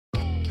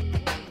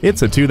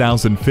It's a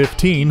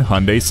 2015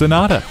 Hyundai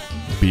Sonata.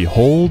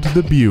 Behold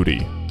the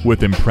beauty.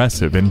 With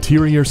impressive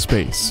interior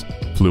space,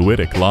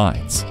 fluidic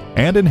lines,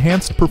 and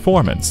enhanced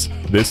performance,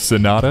 this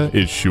Sonata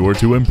is sure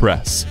to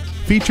impress.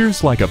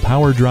 Features like a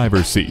power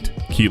driver seat,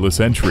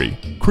 keyless entry,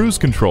 cruise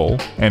control,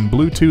 and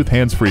Bluetooth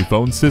hands-free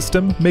phone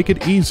system make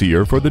it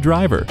easier for the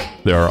driver.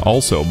 There are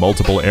also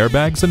multiple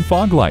airbags and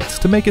fog lights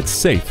to make it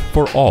safe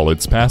for all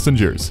its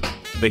passengers.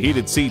 The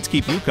heated seats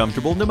keep you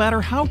comfortable no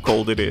matter how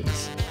cold it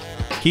is.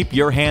 Keep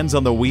your hands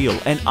on the wheel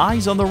and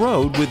eyes on the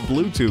road with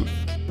Bluetooth.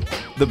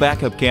 The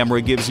backup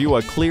camera gives you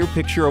a clear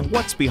picture of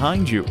what's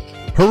behind you.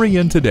 Hurry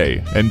in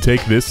today and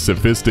take this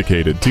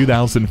sophisticated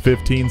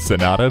 2015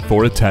 Sonata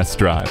for a test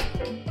drive.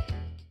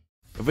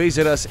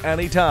 Visit us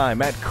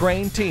anytime at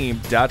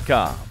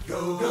crainteam.com.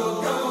 Go, go.